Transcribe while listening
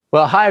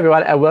Well, hi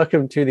everyone, and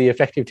welcome to the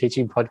Effective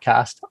Teaching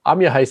Podcast.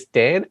 I'm your host,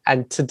 Dan,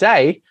 and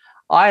today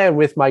I am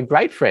with my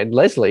great friend,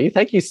 Leslie.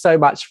 Thank you so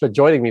much for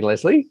joining me,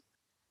 Leslie.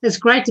 It's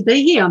great to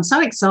be here. I'm so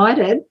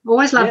excited.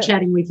 Always love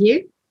chatting with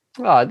you.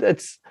 Oh,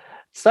 it's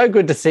so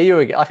good to see you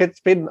again. Like, it's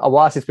been a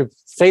while since we've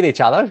seen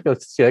each other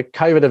because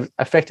COVID have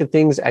affected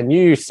things, and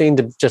you seem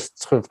to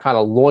just sort of kind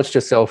of launched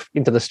yourself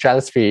into the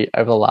stratosphere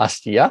over the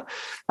last year,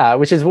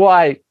 which is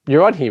why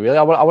you're on here, really.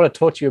 I want to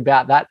talk to you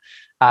about that.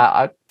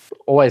 I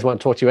always want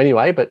to talk to you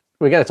anyway, but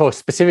we're going to talk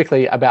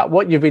specifically about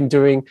what you've been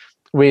doing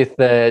with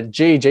the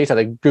GEG, so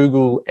the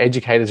Google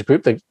Educators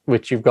Group,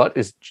 which you've got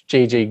is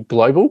GEG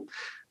Global,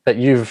 that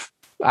you've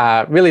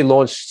really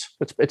launched.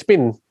 It's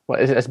been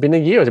a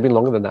year, or has it been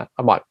longer than that?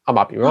 I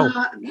might be wrong.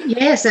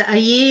 Yes, a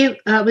year.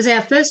 It was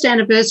our first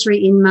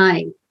anniversary in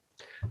May.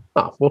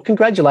 Oh, well,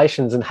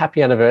 congratulations and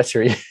happy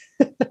anniversary.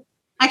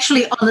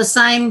 Actually, on the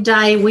same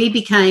day, we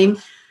became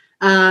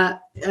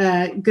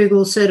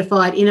Google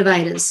Certified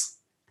Innovators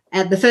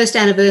at the first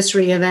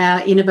anniversary of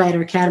our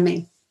Innovator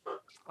Academy.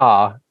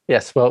 Ah,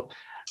 yes. Well,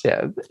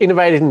 yeah, the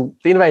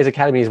Innovators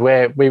Academy is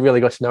where we really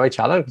got to know each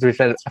other because we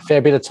spent a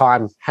fair bit of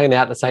time hanging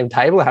out at the same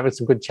table, having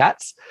some good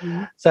chats.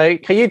 Mm-hmm. So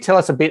can you tell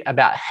us a bit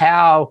about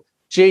how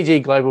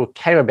GEG Global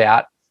came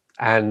about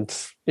and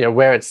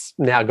where it's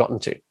now gotten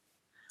to?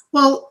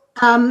 Well,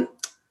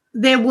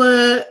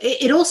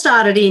 it all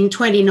started in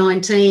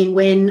 2019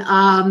 when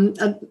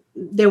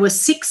there were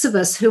 6 of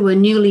us who were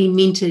newly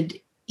minted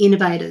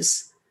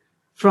innovators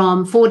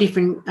from 4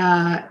 different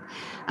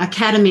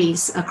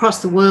academies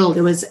across the world.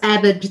 There was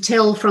Abid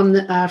Patel from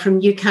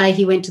UK.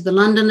 He went to the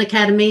London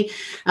Academy.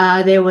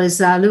 There was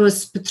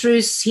Louis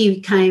Petrus.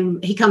 He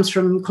comes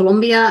from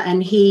Colombia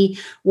and he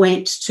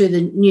went to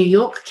the New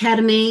York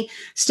Academy.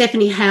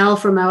 Stephanie Howell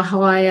from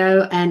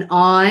Ohio and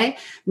I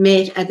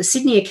met at the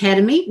Sydney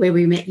Academy where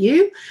we met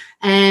you.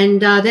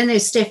 And then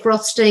there's Steph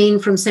Rothstein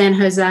from San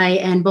Jose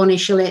and Bonnie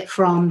Chalette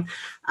from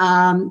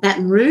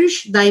Baton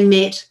Rouge. They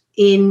met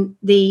in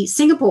the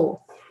Singapore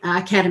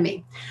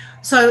Academy.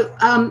 So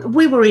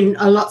we were in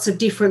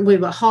we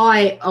were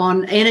high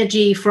on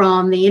energy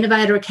from the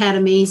Innovator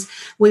Academies.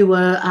 We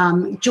were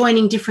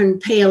joining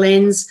different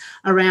PLNs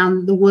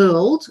around the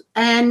world,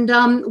 and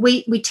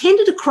we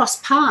tended to cross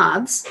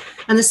paths,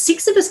 and the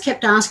 6 of us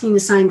kept asking the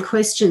same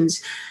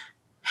questions.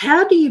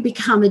 How do you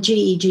become a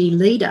GEG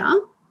leader?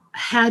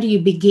 How do you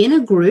begin a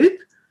group?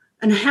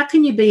 And how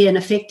can you be an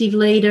effective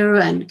leader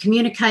and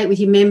communicate with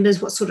your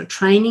members? What sort of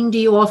training do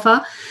you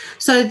offer?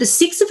 So the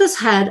 6 of us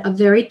had a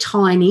very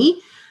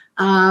tiny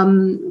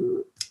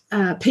PLN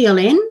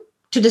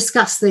to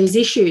discuss these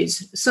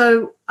issues.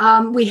 So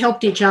we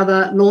helped each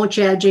other launch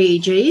our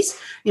GEGs,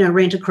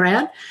 rent a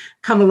crowd,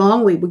 come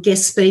along. We were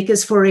guest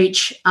speakers for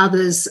each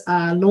other's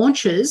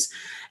launches.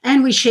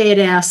 And we shared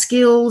our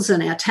skills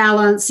and our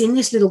talents in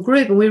this little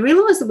group. And we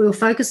realised that we were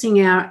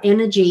focusing our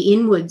energy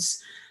inwards.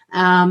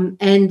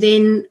 And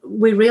then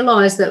we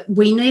realised that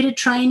we needed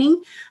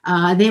training.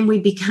 Then we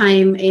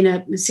became in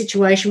a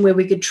situation where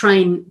we could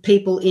train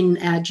people in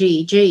our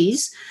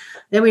GEGs.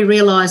 Then we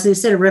realised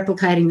instead of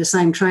replicating the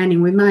same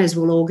training, we may as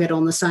well all get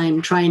on the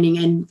same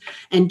training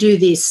and do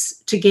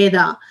this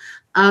together.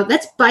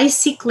 That's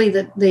basically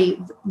the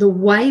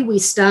way we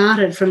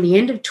started from the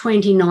end of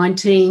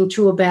 2019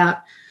 to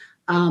about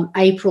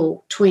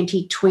April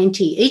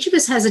 2020. Each of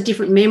us has a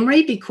different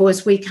memory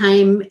because we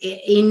came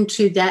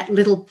into that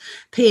little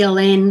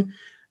PLN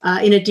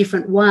in a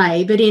different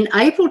way. But in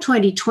April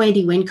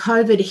 2020, when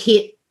COVID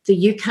hit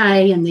the UK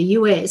and the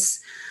US,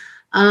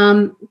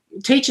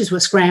 teachers were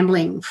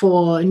scrambling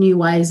for new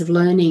ways of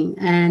learning.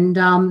 And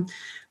our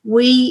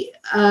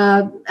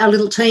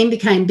little team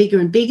became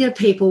bigger and bigger.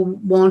 People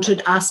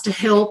wanted us to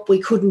help.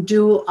 We couldn't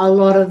do a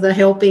lot of the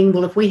helping.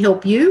 Well, if we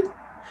help you,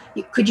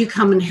 could you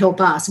come and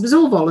help us? It was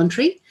all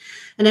voluntary,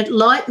 and it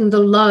lightened the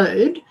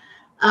load.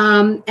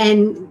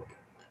 In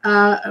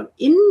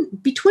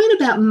between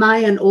about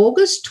May and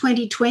August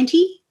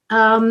 2020,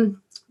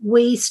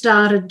 we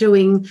started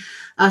doing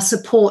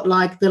support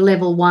like the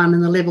level 1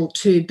 and the level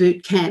 2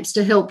 boot camps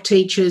to help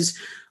teachers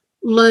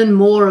learn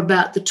more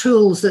about the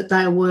tools that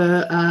they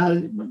were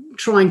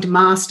trying to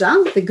master,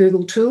 the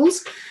Google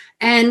tools.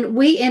 And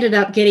we ended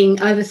up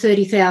getting over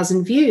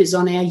 30,000 views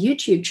on our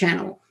YouTube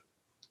channel,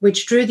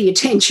 which drew the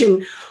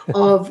attention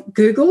of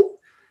Google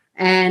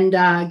and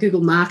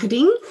Google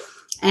Marketing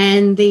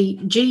and the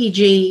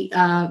GEG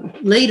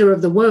leader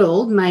of the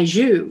world, Mei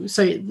Zhu.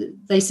 So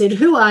they said,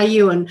 who are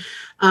you and,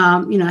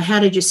 how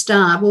did you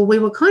start? Well, we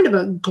were kind of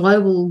a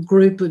global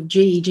group of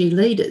GEG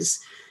leaders,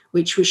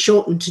 which was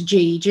shortened to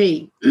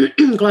GEG,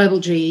 Global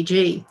GEG.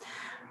 We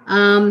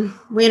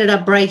ended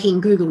up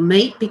breaking Google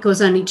Meet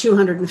because only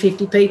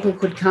 250 people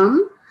could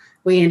come.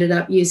 We ended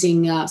up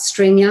using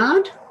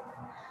StreamYard.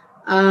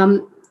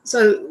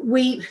 So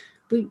we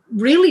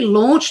really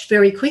launched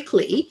very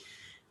quickly.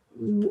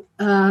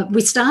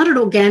 We started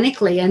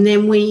organically, and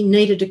then we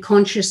needed to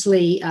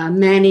consciously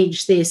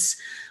manage this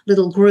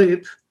little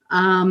group.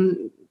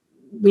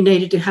 We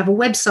needed to have a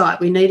website.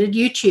 We needed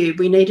YouTube.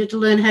 We needed to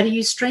learn how to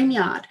use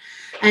StreamYard.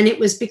 And it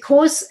was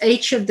because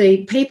each of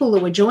the people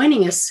that were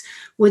joining us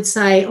would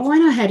say, oh, I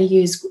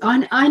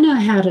know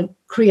how to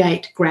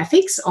create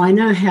graphics. I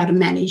know how to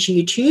manage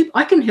YouTube.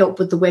 I can help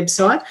with the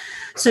website.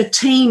 So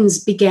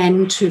teams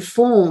began to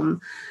form.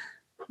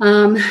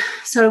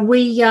 So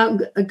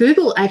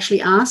Google actually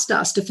asked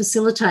us to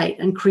facilitate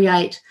and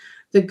create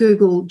the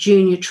Google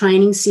Junior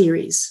Training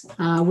Series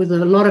with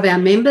a lot of our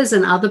members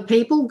and other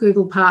people.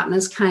 Google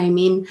partners came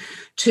in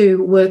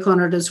to work on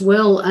it as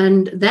well.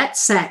 And that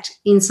sat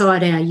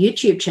inside our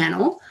YouTube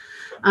channel.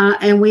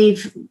 And we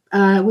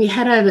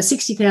had over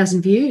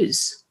 60,000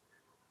 views.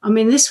 I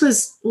mean, this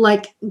was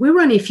like, we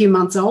were only a few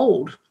months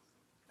old.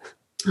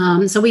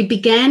 So we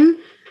began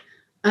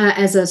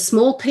as a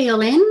small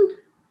PLN,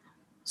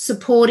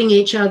 supporting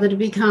each other to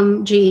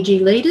become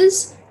GEG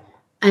leaders,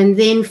 and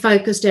then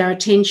focused our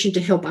attention to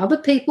help other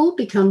people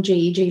become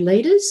GEG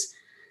leaders.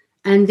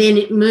 And then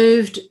it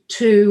moved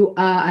to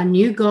a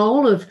new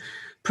goal of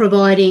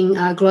providing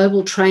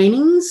global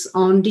trainings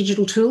on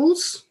digital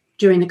tools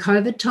during the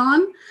COVID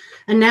time.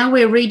 And now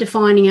we're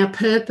redefining our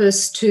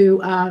purpose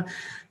to,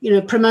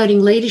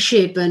 promoting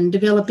leadership and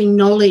developing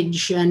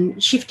knowledge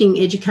and shifting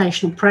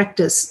educational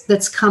practice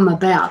that's come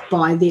about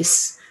by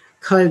this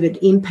COVID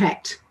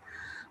impact.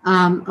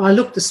 I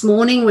looked this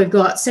morning, we've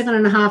got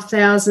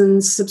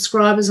 7,500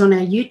 subscribers on our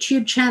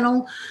YouTube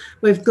channel.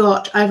 We've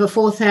got over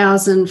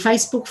 4,000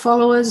 Facebook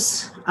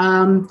followers.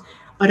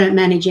 I don't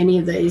manage any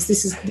of these.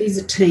 These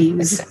are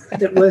teams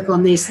that work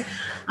on this.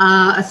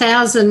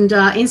 1,000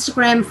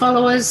 Instagram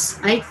followers,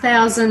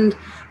 8,000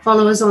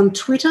 followers on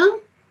Twitter,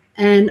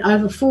 and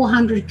over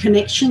 400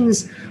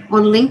 connections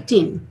on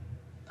LinkedIn.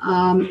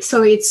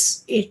 So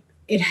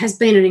it has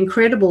been an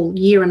incredible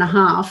year and a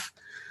half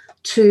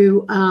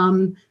to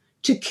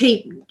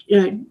keep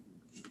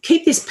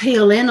this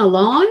PLN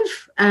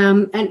alive.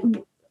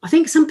 And I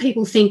think some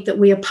people think that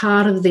we are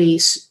part of the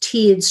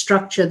tiered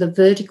structure, the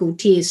vertical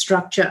tier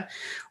structure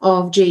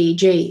of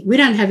GEG. We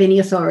don't have any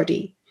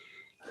authority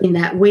in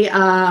that. We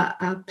are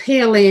a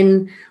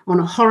PLN on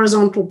a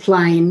horizontal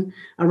plane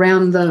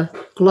around the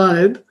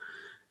globe.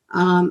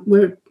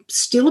 We're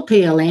still a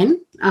PLN,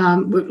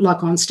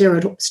 like on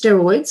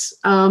steroids.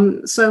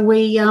 So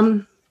we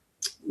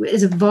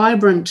is a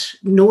vibrant,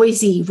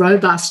 noisy,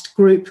 robust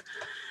group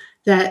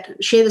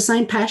that share the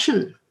same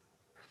passion.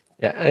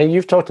 Yeah, and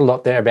you've talked a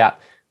lot there about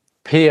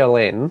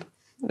PLN.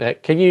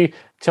 Can you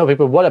tell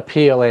people what a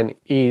PLN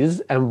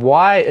is and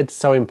why it's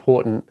so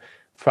important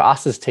for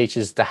us as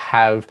teachers to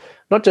have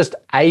not just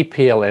a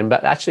PLN,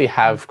 but actually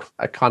have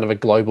a kind of a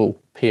global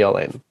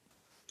PLN?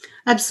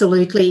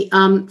 Absolutely.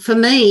 For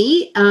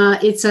me,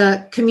 it's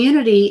a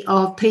community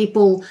of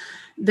people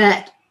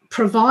that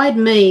provide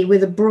me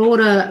with a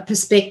broader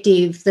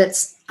perspective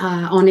that's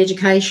on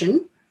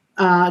education,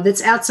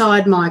 that's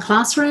outside my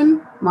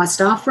classroom, my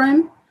staff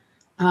room,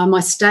 my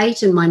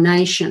state and my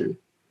nation.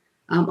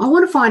 I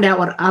want to find out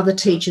what other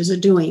teachers are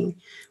doing.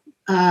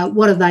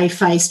 What are they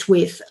faced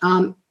with?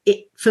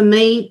 For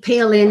me,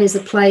 PLN is a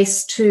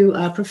place to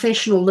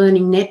professional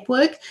learning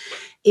network,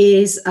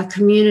 is a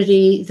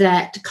community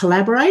that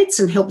collaborates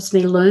and helps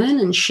me learn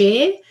and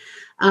share.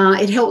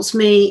 It helps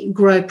me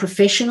grow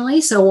professionally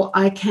so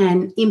I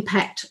can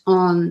impact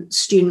on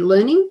student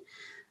learning.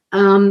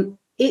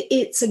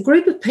 It's a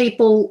group of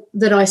people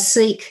that I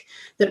seek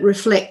that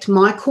reflect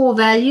my core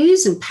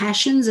values and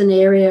passions and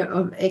area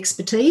of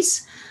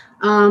expertise.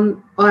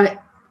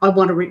 I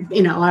want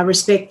to, I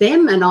respect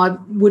them, and I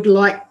would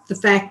like the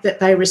fact that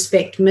they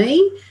respect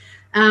me.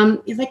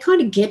 They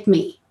kind of get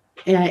me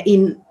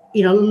in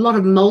a lot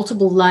of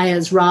multiple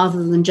layers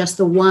rather than just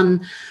the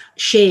one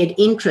shared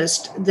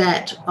interest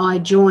that I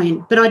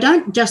join. But I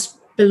don't just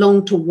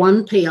belong to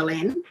one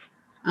PLN.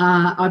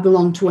 I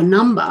belong to a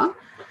number.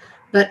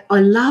 But I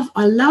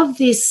love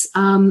this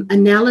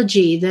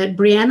analogy that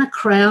Brianna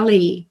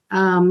Crowley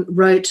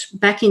wrote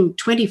back in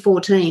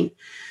 2014.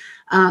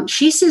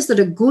 She says that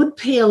a good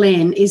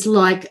PLN is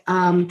like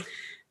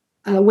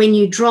when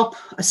you drop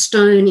a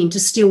stone into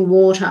still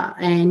water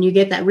and you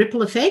get that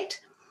ripple effect.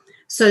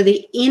 So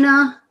the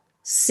inner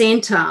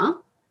center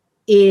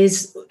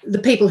is the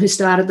people who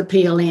started the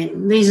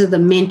PLN. These are the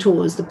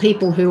mentors, the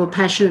people who are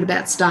passionate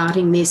about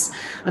starting this,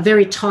 a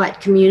very tight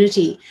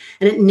community.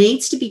 And it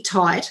needs to be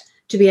tight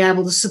to be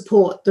able to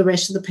support the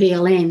rest of the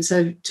PLN.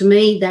 So to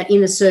me, that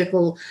inner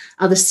circle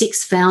are the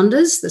 6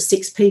 founders, the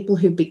 6 people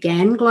who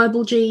began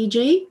Global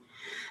GEG.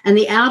 And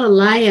the outer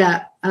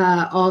layer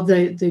of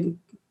the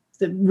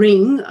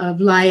ring of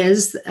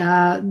layers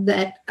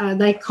that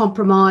they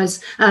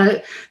comprise,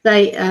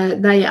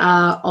 they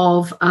are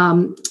of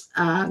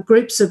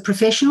groups of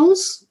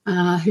professionals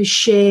who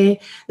share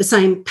the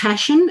same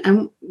passion,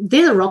 and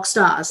they're the rock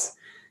stars.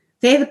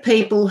 They're the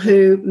people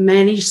who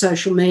manage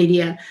social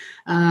media,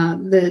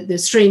 the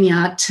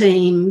StreamYard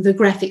team, the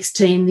graphics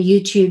team, the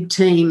YouTube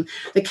team,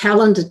 the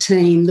calendar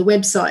team, the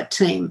website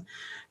team.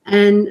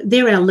 And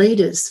they're our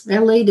leaders.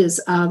 Our leaders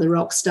are the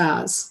rock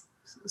stars.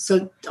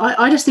 So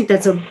I just think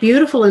that's a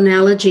beautiful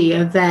analogy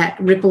of that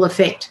ripple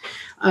effect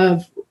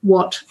of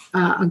what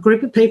a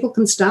group of people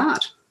can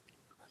start.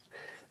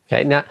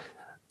 Okay, now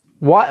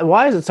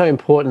Why is it so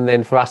important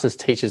then for us as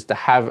teachers to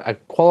have a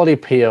quality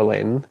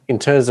PLN in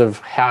terms of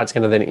how it's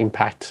going to then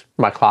impact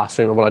my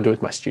classroom and what I do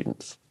with my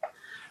students?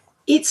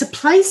 It's a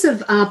place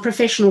of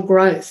professional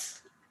growth.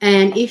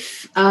 And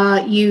if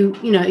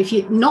if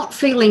you're not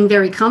feeling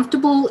very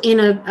comfortable in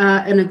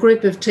a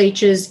group of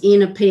teachers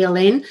in a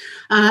PLN,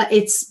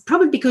 it's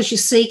probably because you're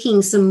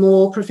seeking some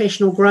more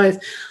professional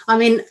growth. I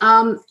mean,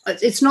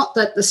 it's not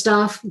that the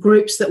staff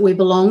groups that we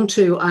belong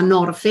to are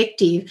not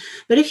effective,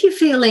 but if you're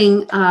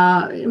feeling,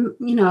 a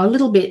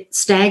little bit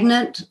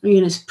stagnant,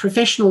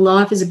 professional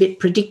life is a bit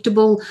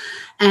predictable,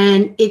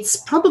 and it's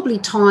probably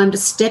time to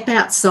step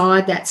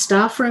outside that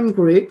staff room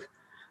group.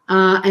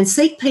 And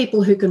seek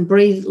people who can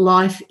breathe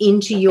life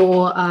into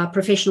your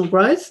professional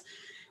growth,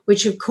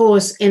 which of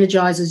course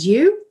energizes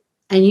you,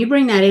 and you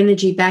bring that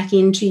energy back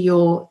into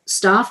your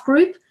staff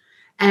group,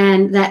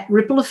 and that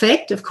ripple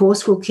effect, of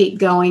course, will keep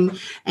going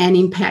and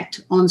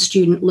impact on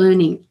student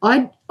learning.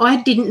 I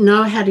didn't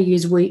know how to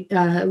use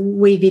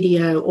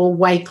WeVideo or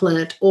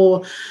Wakelet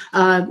or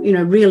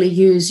really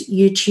use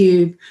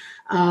YouTube.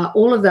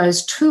 All of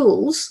those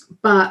tools,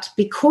 but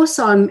because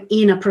I'm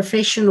in a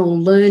professional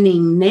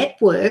learning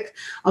network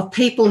of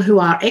people who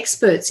are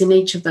experts in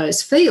each of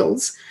those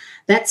fields,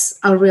 that's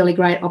a really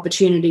great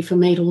opportunity for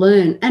me to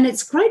learn. And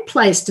it's a great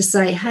place to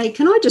say, hey,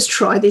 can I just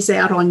try this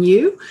out on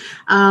you?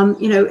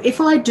 If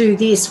I do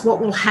this,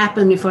 what will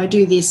happen if I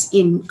do this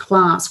in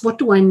class? What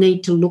do I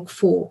need to look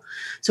for?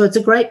 So it's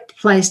a great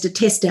place to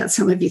test out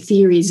some of your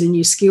theories and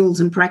your skills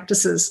and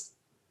practices.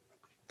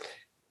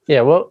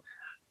 Yeah, well,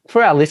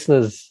 for our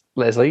listeners,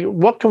 Leslie,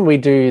 what can we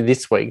do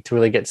this week to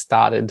really get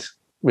started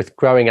with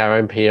growing our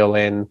own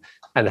PLN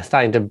and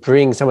starting to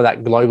bring some of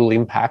that global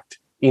impact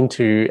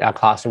into our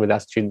classroom with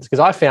our students? Because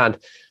I found,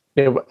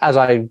 as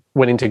I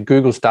went into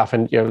Google stuff,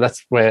 and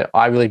that's where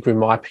I really grew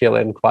my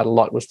PLN quite a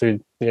lot, was through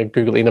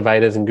Google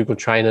Innovators and Google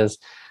Trainers,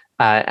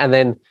 and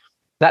then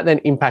that then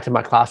impacted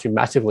my classroom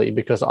massively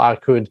because I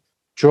could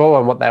draw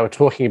on what they were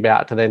talking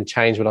about to then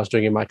change what I was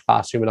doing in my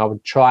classroom, and I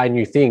would try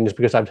new things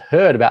because I'd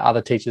heard about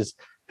other teachers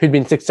who'd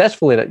been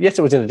successful in it. Yes,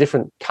 it was in a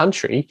different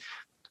country,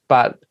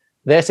 but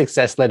their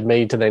success led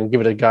me to then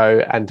give it a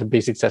go and to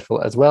be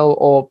successful as well,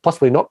 or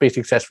possibly not be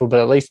successful,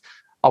 but at least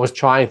I was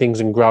trying things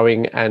and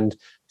growing and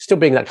still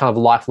being that kind of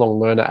lifelong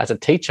learner as a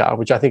teacher,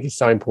 which I think is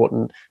so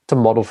important to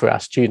model for our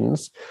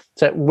students.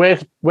 So where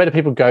do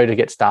people go to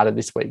get started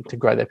this week to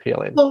grow their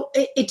PLN? Well,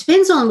 it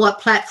depends on what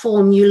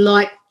platform you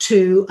like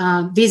to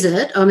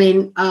visit. I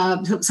mean,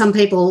 some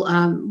people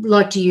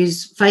like to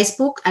use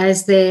Facebook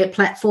as their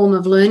platform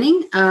of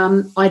learning.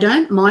 I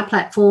don't. My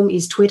platform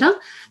is Twitter.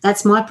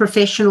 That's my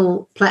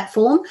professional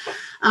platform.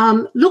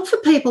 Look for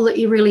people that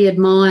you really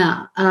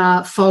admire.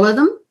 Follow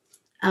them.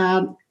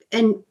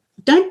 And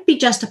don't be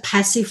just a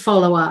passive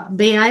follower.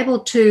 Be able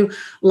to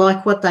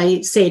like what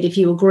they said if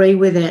you agree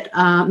with it.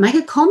 Make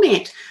a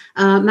comment.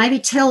 Maybe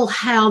tell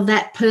how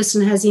that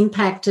person has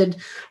impacted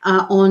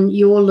on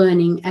your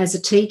learning as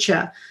a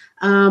teacher.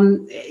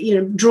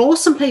 Draw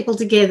some people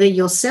together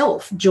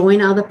yourself. Join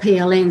other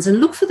PLNs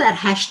and look for that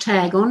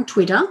hashtag on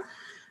Twitter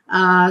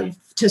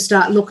to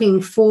start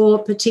looking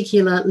for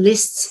particular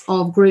lists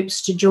of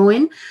groups to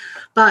join.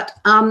 But,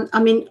 go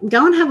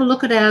and have a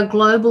look at our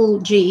Global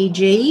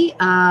GEG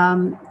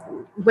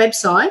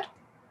website,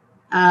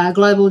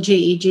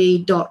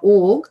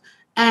 globalgeg.org,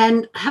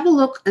 and have a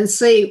look and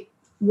see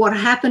what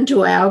happened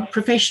to our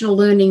professional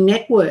learning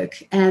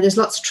network. There's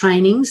lots of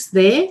trainings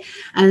there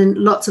and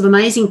lots of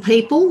amazing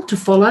people to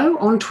follow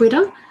on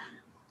Twitter.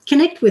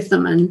 Connect with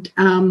them and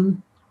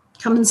come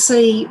and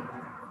see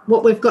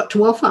what we've got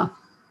to offer.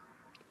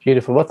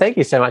 Beautiful. Well, thank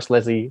you so much,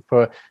 Leslie,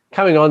 for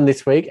coming on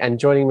this week and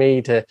joining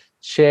me to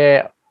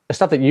share the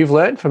stuff that you've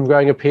learned from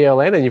growing a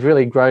PLN, and you've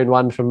really grown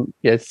one from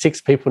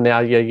 6 people now.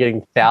 You're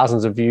getting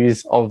thousands of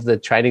views of the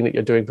training that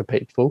you're doing for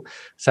people.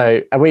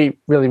 So, and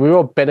we're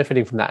all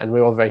benefiting from that, and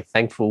we're all very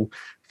thankful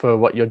for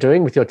what you're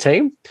doing with your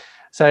team.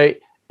 So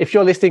if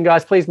you're listening,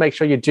 guys, please make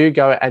sure you do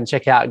go and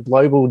check out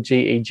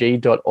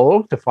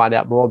globalgeg.org to find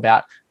out more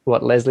about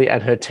what Leslie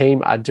and her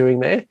team are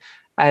doing there.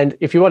 And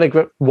if you want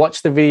to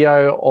watch the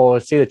video or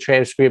see the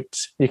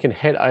transcript, you can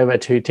head over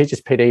to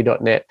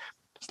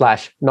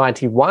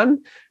teacherspd.net/91,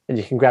 and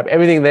you can grab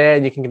everything there,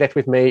 and you can connect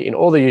with me in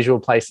all the usual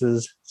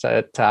places.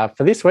 So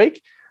for this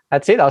week,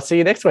 that's it. I'll see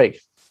you next week.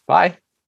 Bye.